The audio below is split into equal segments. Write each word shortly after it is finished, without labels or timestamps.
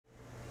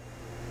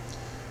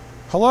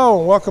Hello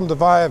and welcome to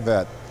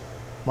Viavet.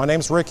 My name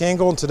is Rick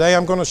Engel and today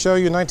I'm going to show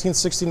you a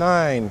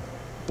 1969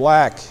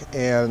 black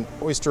and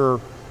Oyster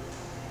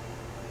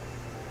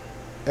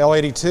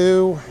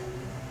L82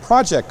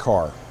 project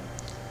car.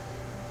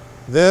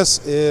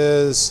 This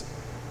is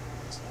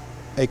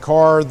a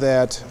car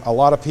that a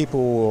lot of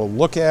people will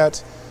look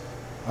at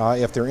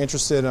if they're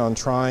interested in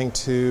trying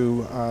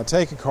to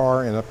take a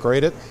car and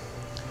upgrade it.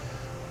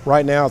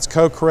 Right now it's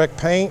code correct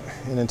paint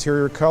and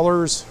interior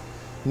colors.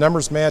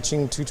 Numbers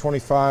matching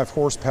 225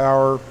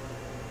 horsepower,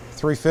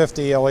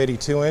 350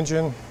 L82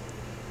 engine,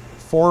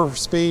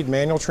 4-speed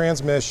manual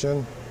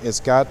transmission.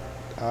 It's got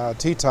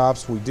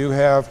T-tops. We do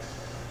have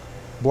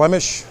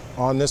blemish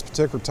on this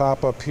particular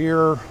top up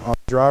here on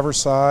the driver's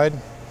side.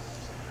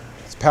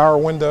 It's power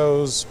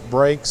windows,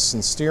 brakes,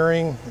 and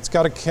steering. It's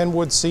got a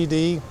Kenwood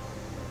CD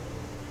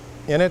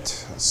in it,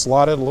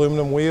 slotted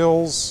aluminum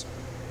wheels,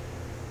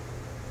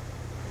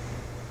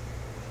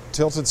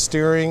 tilted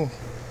steering,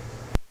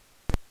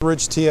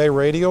 Goodrich TA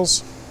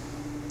radials.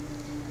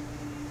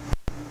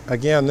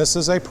 Again, this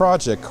is a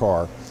project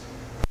car,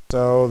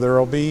 so there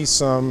will be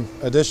some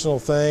additional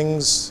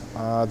things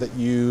that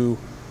you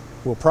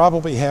will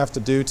probably have to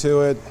do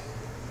to it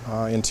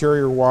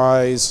interior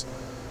wise.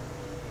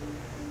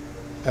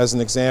 As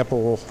an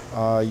example,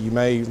 you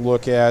may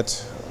look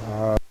at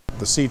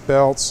the seat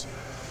belts.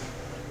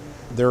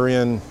 They're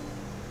in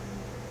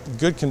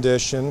good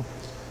condition,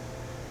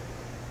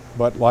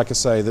 but like I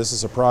say, this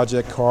is a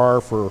project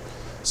car for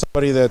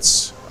somebody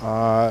that's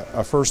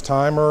a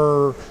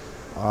first-timer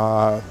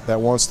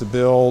that wants to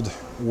build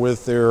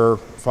with their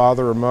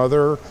father or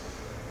mother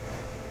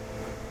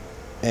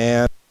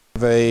and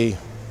have a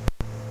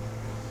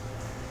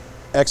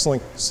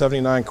excellent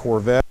 79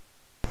 Corvette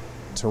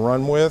to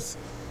run with.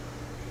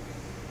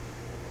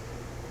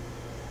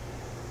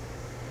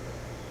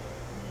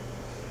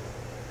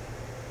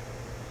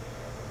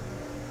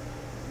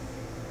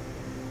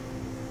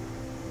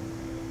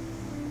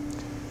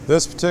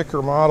 This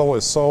particular model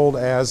is sold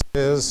as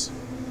is.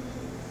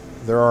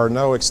 There are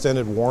no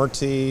extended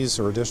warranties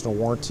or additional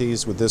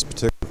warranties with this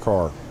particular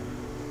car.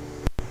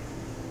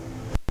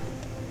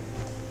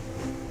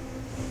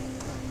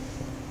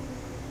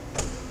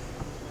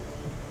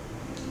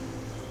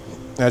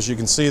 As you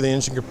can see, the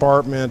engine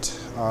compartment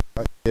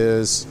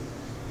is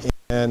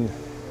in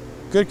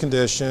good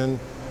condition.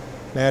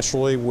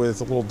 Naturally,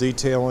 with a little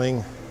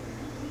detailing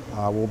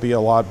will be a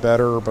lot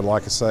better, but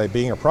like I say,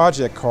 being a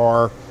project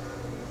car,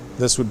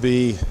 this would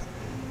be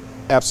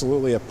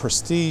absolutely a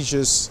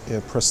prestigious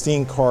and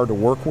pristine car to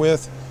work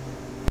with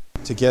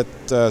to get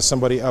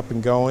somebody up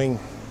and going.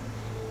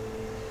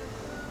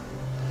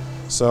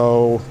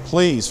 So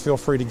please feel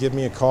free to give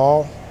me a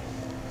call.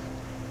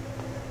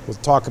 We'll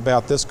talk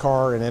about this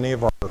car and any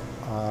of our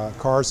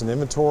cars in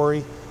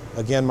inventory.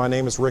 Again, my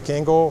name is Rick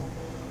Engel.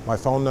 My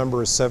phone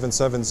number is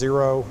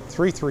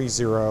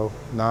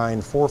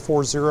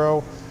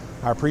 770-330-9440.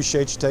 I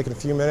appreciate you taking a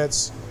few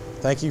minutes.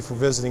 Thank you for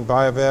visiting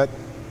Viavet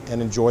and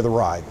enjoy the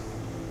ride.